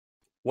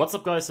What's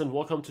up, guys, and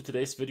welcome to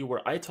today's video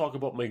where I talk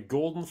about my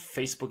golden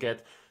Facebook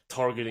ad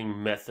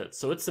targeting method.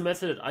 So it's a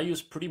method that I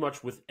use pretty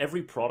much with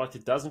every product.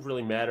 It doesn't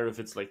really matter if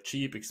it's like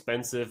cheap,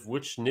 expensive,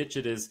 which niche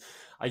it is.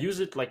 I use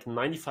it like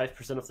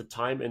 95% of the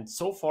time, and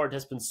so far it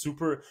has been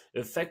super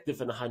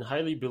effective, and I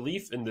highly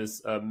believe in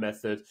this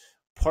method,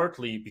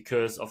 partly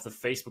because of the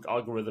Facebook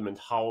algorithm and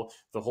how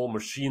the whole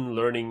machine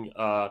learning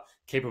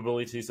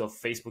capabilities of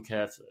Facebook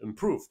have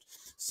improved.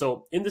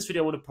 So in this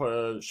video, I want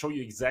to show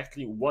you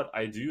exactly what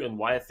I do and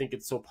why I think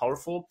it's so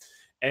powerful.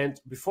 And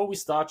before we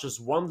start,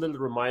 just one little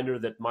reminder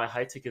that my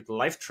high ticket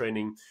live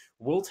training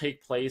will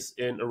take place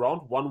in around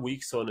 1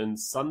 week. So on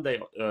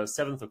Sunday,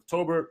 7th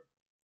October,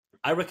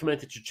 I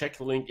recommend that you check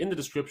the link in the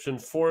description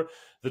for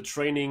the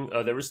training.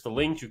 There is the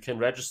link. You can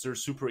register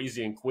super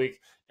easy and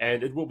quick,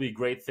 and it will be a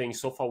great thing.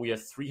 So far, we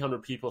have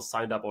 300 people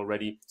signed up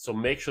already. So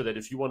make sure that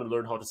if you want to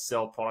learn how to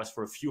sell products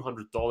for a few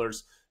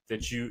 $100s,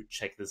 that you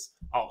check this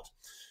out.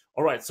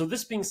 All right, so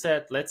this being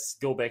said, let's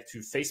go back to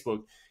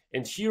Facebook.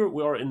 And here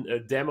we are in a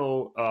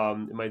demo,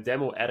 in my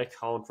demo ad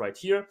account right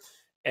here.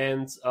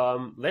 And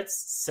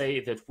let's say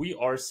that we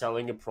are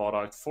selling a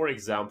product, for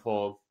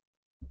example,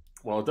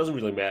 well, it doesn't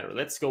really matter.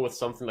 Let's go with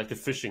something like the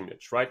fishing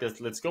niche, right?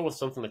 Let's go with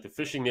something like the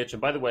fishing niche.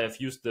 And by the way,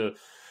 I've used the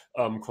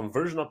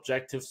conversion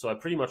objective. So I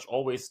pretty much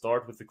always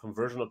start with the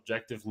conversion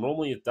objective.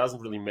 Normally, it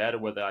doesn't really matter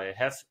whether I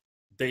have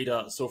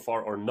data so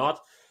far or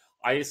not.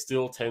 I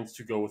still tend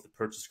to go with the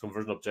purchase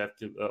conversion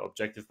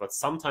objective, but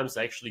sometimes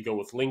I actually go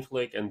with link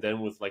click and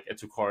then with like add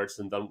to carts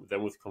and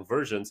then with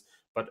conversions.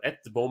 But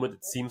at the moment,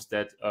 it seems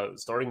that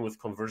starting with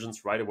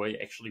conversions right away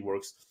actually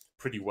works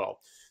pretty well.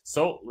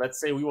 So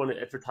let's say we want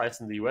to advertise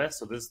in the US.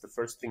 So this is the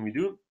first thing we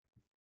do.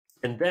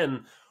 And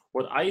then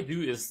what I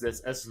do is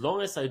that as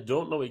long as I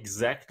don't know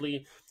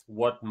exactly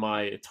what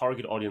my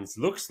target audience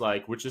looks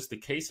like, which is the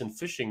case in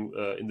fishing,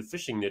 in the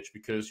fishing niche,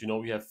 because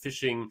we have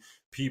fishing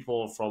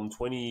people from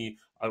 20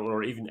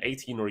 or even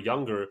 18 or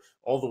younger,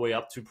 all the way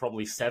up to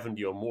probably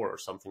 70 or more or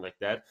something like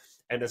that.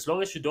 And as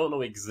long as you don't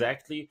know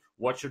exactly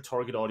what your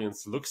target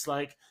audience looks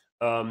like,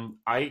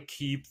 I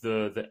keep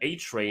the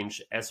age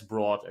range as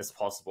broad as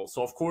possible.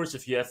 So of course,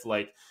 if your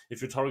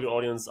target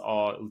audience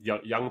are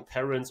young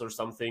parents or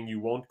something, you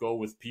won't go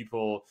with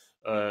people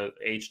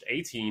aged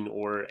 18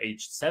 or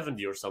aged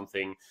 70 or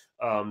something.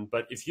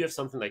 But if you have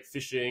something like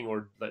fishing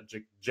or like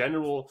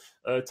general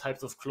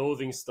types of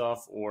clothing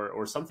stuff,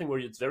 or something where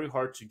it's very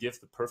hard to give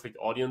the perfect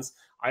audience,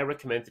 I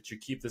recommend that you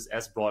keep this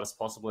as broad as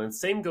possible. And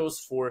same goes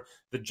for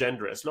the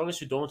gender. As long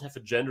as you don't have a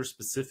gender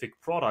specific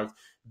product,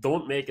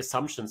 don't make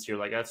assumptions here.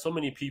 Like I have so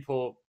many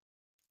people,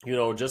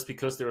 just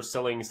because they're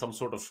selling some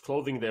sort of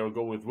clothing, they'll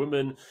go with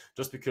women.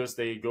 Just because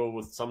they go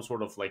with some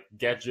sort of like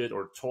gadget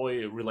or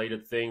toy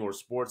related thing or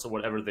sports or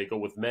whatever, they go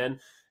with men.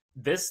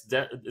 This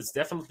is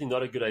definitely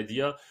not a good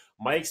idea.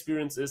 My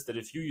experience is that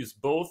if you use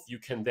both, you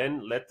can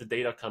then let the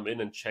data come in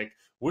and check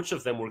which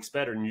of them works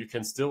better, and you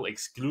can still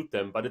exclude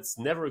them. But it's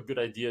never a good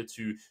idea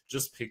to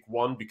just pick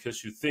one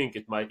because you think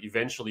it might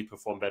eventually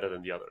perform better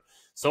than the other.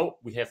 So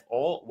we have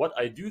all. What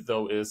I do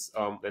though is,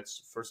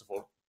 let's first of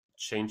all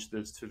change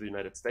this to the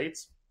United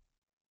States.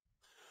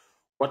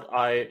 What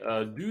I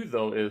do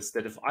though is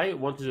that if I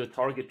wanted to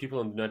target people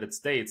in the United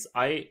States,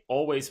 I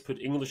always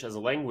put English as a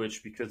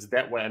language, because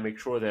that way I make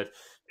sure that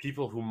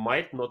people who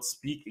might not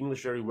speak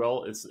English very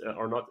well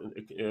are not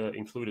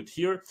included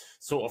here.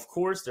 So of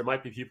course there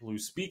might be people who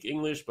speak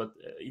English, but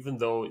even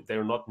though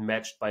they're not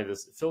matched by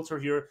this filter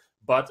here,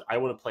 but I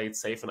want to play it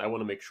safe and I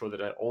want to make sure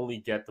that I only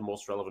get the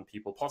most relevant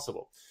people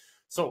possible.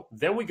 So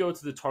then we go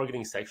to the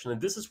targeting section,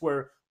 and this is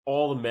where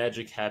all the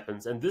magic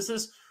happens. And this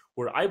is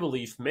where I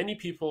believe many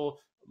people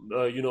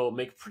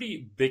make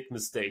pretty big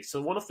mistakes.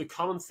 So one of the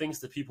common things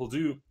that people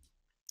do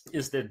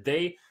is that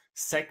they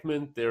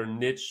segment their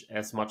niche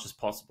as much as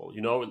possible.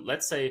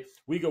 Let's say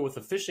we go with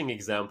a fishing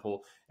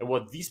example, and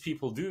what these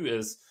people do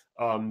is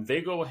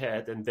they go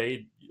ahead and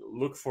they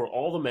look for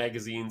all the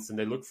magazines, and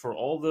they look for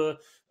all the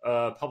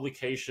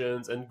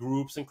publications and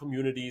groups and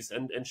communities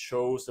and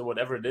shows and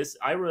whatever it is.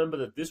 I remember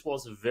that this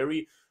was a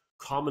very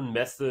common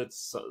method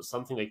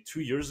something like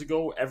 2 years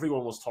ago.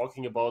 Everyone was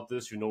talking about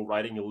this,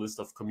 writing a list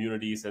of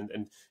communities and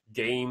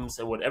games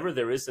and whatever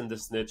there is in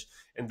this niche,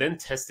 and then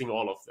testing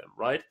all of them,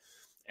 right?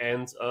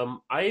 And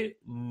I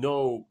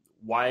know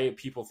why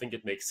people think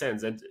it makes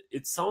sense, and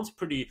it sounds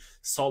pretty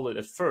solid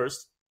at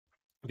first,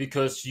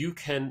 because you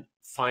can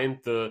find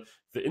the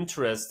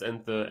interest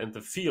and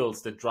the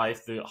fields that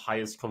drive the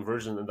highest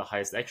conversion and the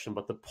highest action.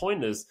 But the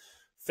point is,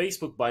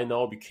 Facebook by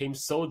now became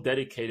so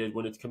dedicated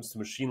when it comes to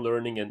machine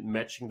learning and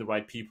matching the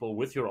right people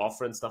with your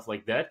offer and stuff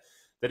like that,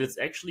 that it's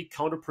actually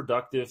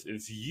counterproductive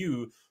if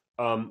you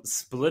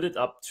split it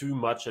up too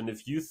much, and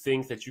if you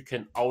think that you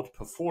can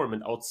outperform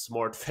and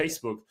outsmart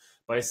Facebook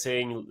by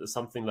saying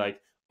something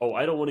like, oh,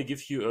 I don't want to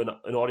give you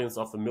an audience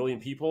of 1 million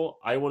people.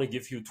 I want to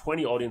give you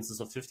 20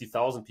 audiences of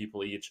 50,000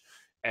 people each.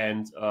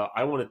 And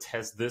I want to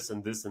test this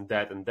and this and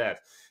that and that.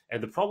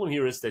 And the problem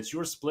here is that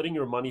you're splitting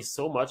your money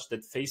so much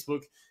that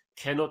Facebook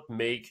cannot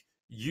make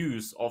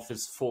use of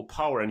its full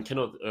power and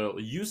cannot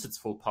use its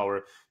full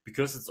power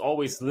because it's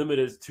always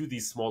limited to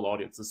these small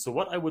audiences. So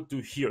what I would do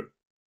here,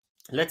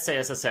 let's say,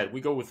 as I said,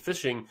 we go with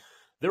phishing.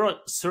 There are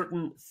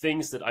certain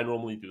things that I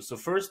normally do. So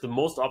first, the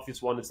most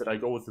obvious one is that I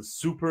go with a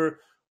super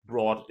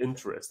broad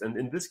interest. And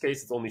in this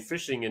case, it's only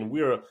phishing, and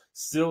we're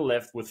still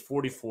left with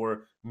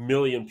 44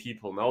 million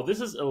people. Now, this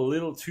is a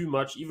little too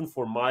much even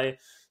for my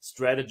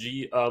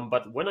strategy.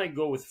 But when I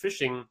go with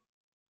phishing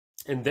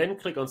and then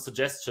click on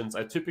suggestions,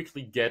 I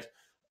typically get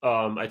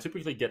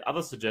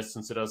other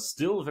suggestions that are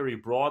still very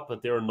broad,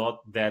 but they're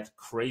not that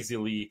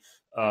crazily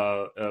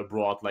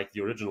broad like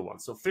the original one.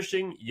 So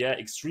phishing, yeah,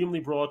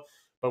 extremely broad.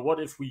 But what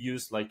if we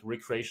use like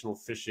recreational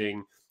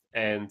phishing?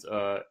 And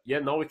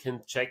now we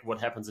can check what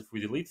happens if we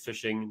delete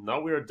phishing.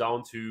 Now we are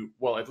down to,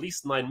 well, at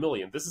least 9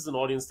 million. This is an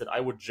audience that I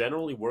would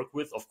generally work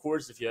with. Of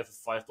course, if you have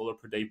a $5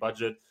 per day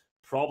budget,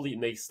 probably it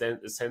makes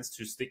sense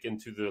to stick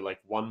into the like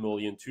 1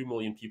 million, 2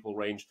 million people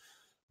range.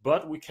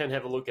 But we can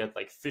have a look at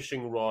like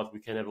phishing rod.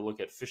 We can have a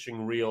look at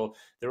phishing reel.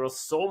 There are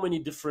so many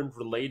different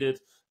related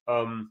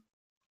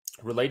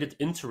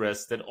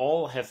interests that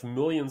all have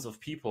millions of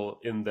people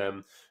in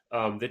them,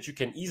 that you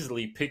can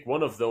easily pick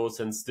one of those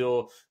and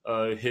still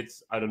hit,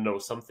 I don't know,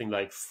 something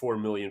like 4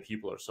 million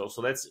people or so.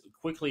 So let's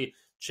quickly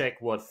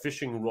check what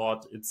phishing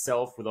rod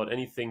itself without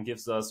anything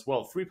gives us.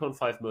 Well,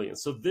 3.5 million.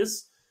 So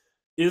this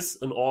is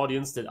an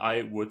audience that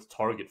I would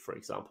target, for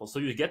example. So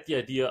you get the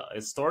idea. I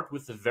start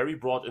with a very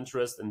broad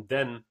interest, and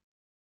then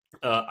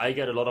I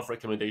get a lot of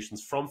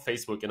recommendations from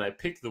Facebook, and I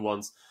pick the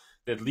ones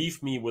that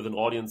leave me with an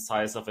audience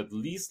size of at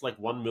least like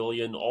 1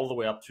 million all the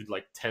way up to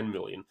like 10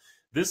 million.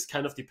 This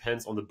kind of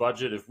depends on the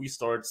budget. If we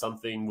start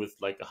something with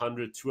like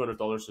 $100,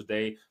 $200 a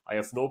day, I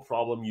have no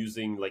problem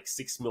using like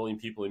 6 million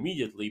people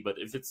immediately. But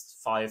if it's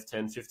 $5,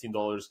 $10,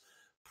 $15,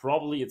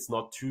 probably it's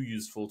not too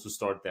useful to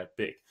start that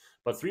big.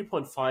 But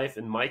 3.5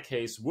 in my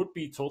case would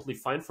be totally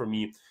fine for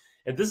me.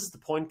 And this is the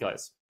point,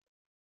 guys.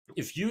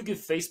 If you give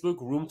Facebook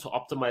room to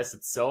optimize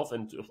itself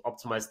and to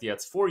optimize the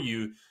ads for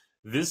you,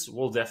 this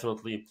will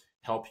definitely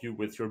help you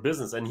with your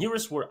business. And here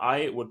is where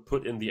I would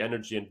put in the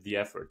energy and the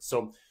effort.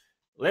 So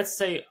let's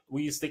say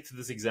we stick to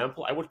this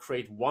example. I would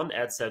create one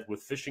ad set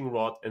with phishing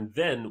rod, and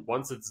then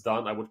once it's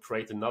done, I would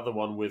create another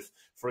one with,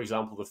 for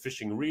example, the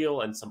phishing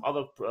reel and some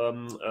other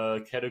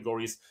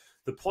categories.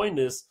 The point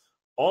is,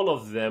 all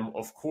of them,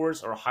 of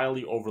course, are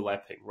highly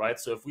overlapping, right?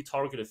 So if we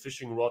target a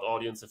phishing rod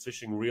audience, a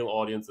phishing reel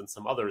audience, and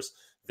some others,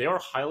 they are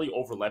highly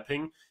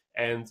overlapping.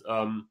 And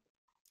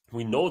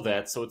we know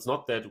that, so it's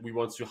not that we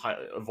want to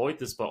avoid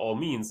this by all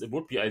means. It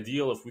would be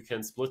ideal if we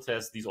can split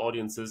test these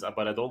audiences,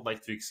 but I don't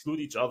like to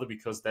exclude each other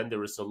because then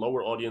there is a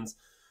lower audience.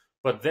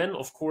 But then,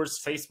 of course,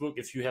 Facebook,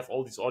 if you have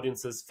all these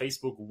audiences,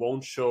 Facebook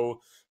won't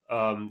show,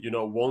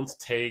 won't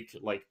take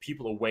like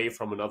people away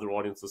from another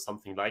audience or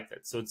something like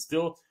that. So it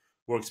still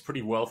works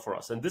pretty well for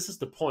us. And this is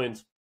the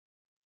point.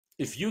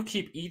 If you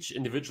keep each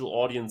individual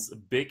audience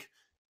big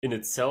in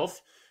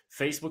itself,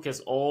 Facebook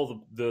has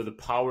all the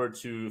power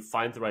to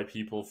find the right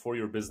people for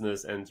your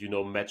business and,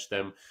 match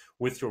them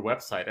with your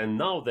website. And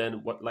now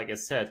then, like I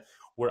said,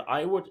 where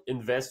I would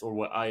invest, or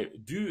what I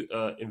do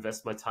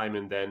invest my time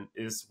in then,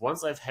 is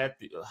once I've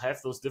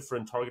have those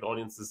different target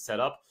audiences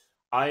set up,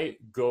 I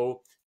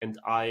go and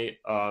I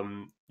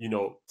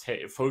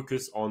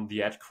focus on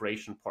the ad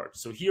creation part.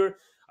 So here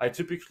I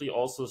typically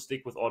also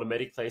stick with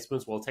automatic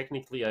placements. Well,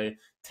 technically I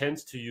tend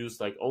to use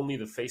like only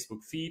the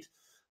Facebook feed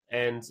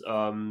and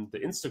the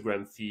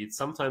Instagram feed.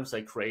 Sometimes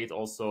I create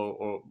also,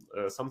 or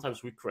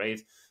sometimes we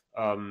create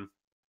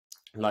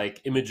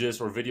like images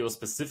or videos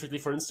specifically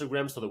for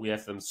Instagram so that we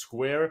have them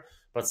square.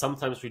 But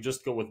sometimes we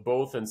just go with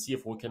both and see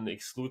if we can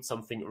exclude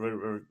something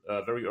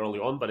very early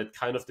on. But it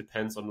kind of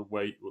depends on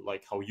where,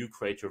 like how you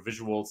create your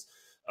visuals,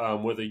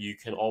 whether you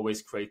can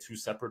always create two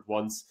separate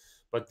ones.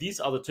 But these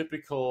are the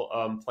typical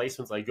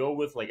placements I go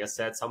with. Like I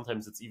said,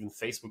 sometimes it's even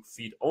Facebook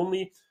feed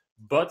only,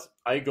 but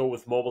I go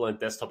with mobile and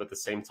desktop at the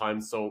same time.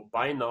 So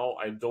by now,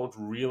 I don't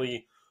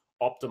really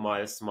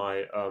optimize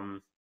my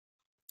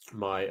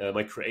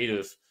my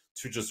creative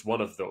to just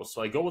one of those.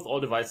 So I go with all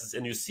devices,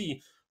 and you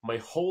see my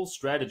whole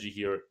strategy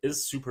here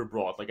is super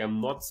broad. Like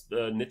I'm not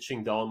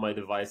niching down my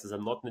devices.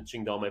 I'm not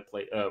niching down my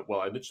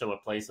I niche down my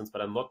placements,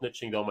 but I'm not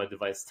niching down my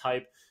device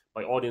type,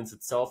 my audience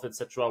itself,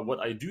 etc.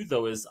 What I do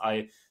though is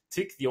I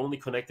tick the only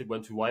connected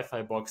when to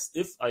Wi-Fi box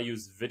if I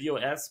use video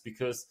ads,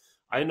 because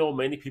I know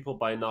many people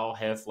by now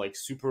have like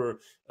super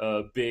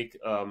big,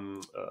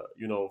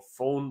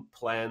 phone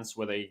plans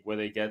where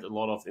they get a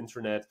lot of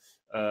internet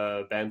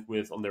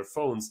bandwidth on their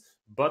phones.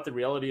 But the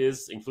reality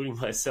is, including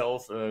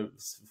myself, a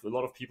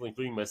lot of people,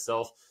 including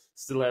myself,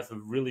 still have a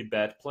really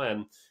bad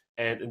plan.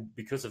 And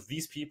because of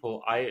these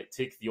people, I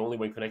tick the only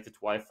when connected to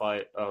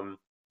Wi-Fi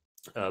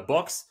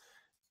box.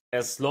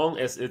 As long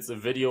as it's a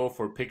video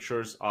for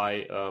pictures,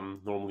 I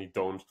normally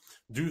don't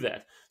do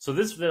that. So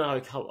this is then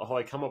how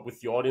I come up with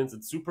the audience.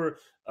 It's super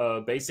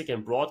basic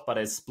and broad, but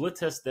I split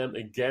test them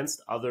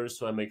against others,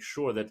 so I make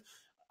sure that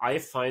I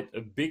find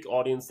a big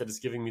audience that is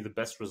giving me the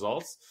best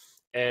results.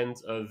 And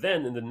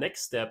then in the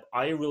next step,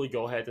 I really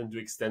go ahead and do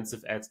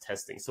extensive ads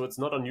testing. So it's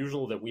not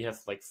unusual that we have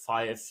like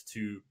 5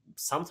 to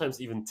sometimes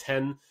even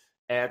 10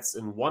 ads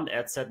in one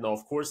ad set. Now,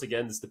 of course,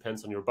 again, this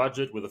depends on your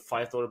budget. With a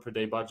 $5 per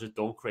day budget,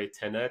 don't create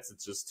 10 ads.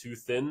 It's just too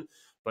thin.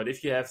 But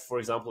if you have, for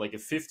example, like a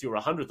 $50 or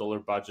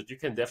 $100 budget, you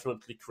can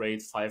definitely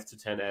create 5 to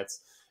 10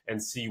 ads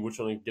and see which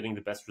one are getting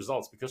the best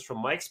results. Because from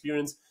my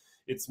experience,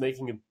 it's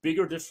making a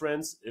bigger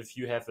difference if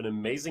you have an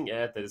amazing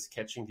ad that is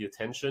catching the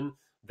attention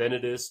than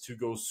it is to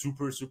go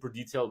super, super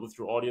detailed with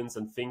your audience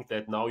and think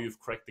that now you've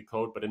cracked the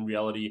code, but in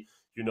reality,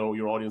 you know,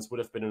 your audience would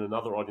have been in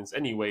another audience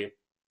anyway.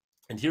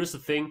 And here's the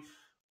thing,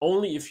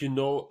 only if you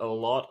know a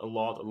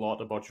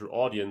lot about your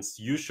audience,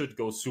 you should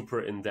go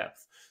super in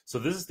depth. So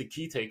this is the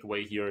key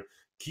takeaway here.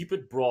 Keep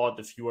it broad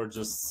if you are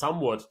just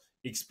somewhat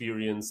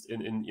experienced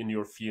in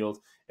your field,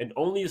 and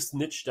only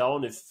niche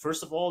down if,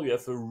 first of all, you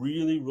have a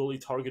really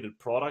targeted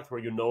product where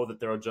you know that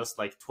there are just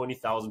like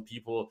 20,000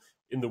 people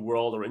in the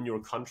world or in your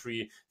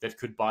country that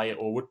could buy it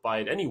or would buy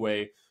it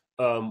anyway,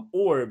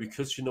 or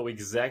because you know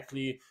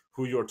exactly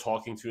who you're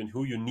talking to and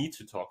who you need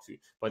to talk to.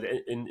 But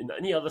in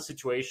any other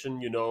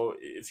situation, you know,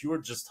 if you are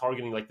just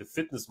targeting like the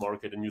fitness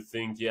market and you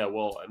think, yeah,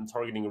 well, I'm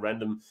targeting a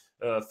random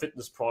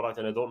fitness product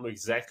and I don't know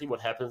exactly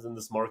what happens in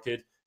this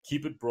market,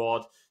 keep it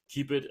broad,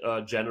 keep it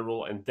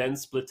general, and then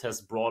split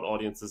test broad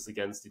audiences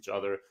against each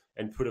other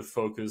and put a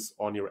focus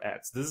on your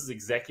ads. This is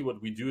exactly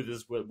what we do. This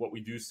is what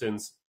we do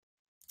since,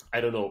 I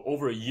don't know,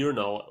 over a year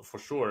now for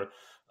sure.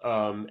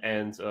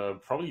 And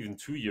probably even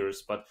 2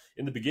 years. But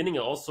in the beginning,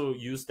 I also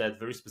used that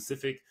very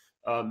specific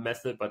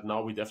method, but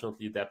now we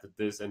definitely adapted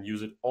this and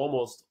use it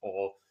almost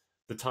all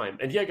the time.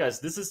 And yeah, guys,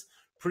 this is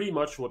pretty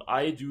much what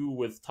I do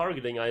with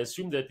targeting. I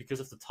assume that because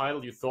of the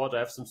title, you thought I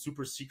have some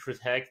super secret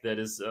hack that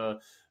is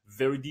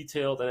very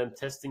detailed and I'm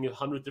testing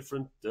 100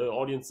 different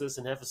audiences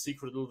and have a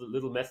secret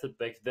little method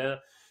back there.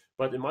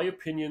 But in my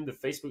opinion,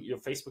 your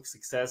Facebook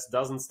success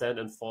doesn't stand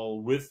and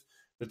fall with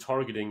the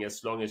targeting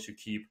as long as you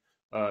keep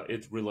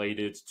it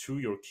related to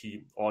your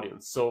key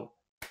audience. So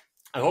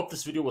I hope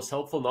this video was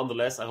helpful.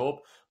 Nonetheless, I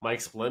hope my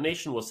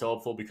explanation was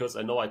helpful, because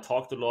I know I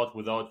talked a lot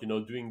without, you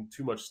know, doing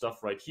too much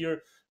stuff right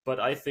here. But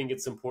I think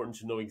it's important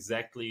to know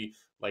exactly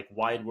like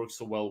why it works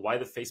so well, why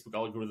the Facebook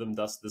algorithm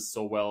does this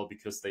so well,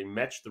 because they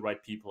match the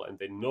right people and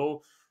they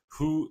know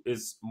who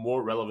is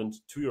more relevant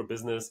to your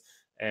business.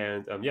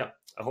 And yeah,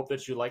 I hope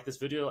that you like this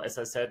video. As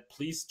I said,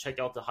 please check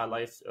out the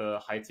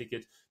high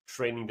ticket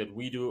training that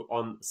we do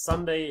on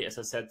Sunday. As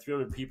I said,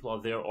 300 people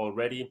are there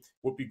already.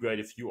 Would be great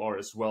if you are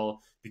as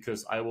well,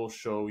 because I will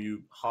show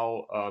you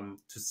how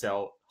to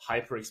sell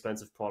hyper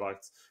expensive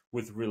products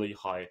with really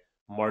high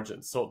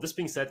margins. So this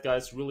being said,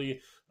 guys,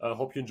 really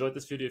hope you enjoyed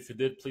this video. If you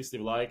did, please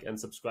leave a like and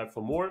subscribe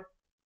for more.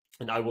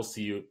 And I will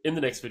see you in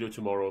the next video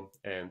tomorrow.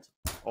 And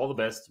all the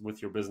best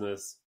with your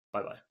business.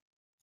 Bye-bye.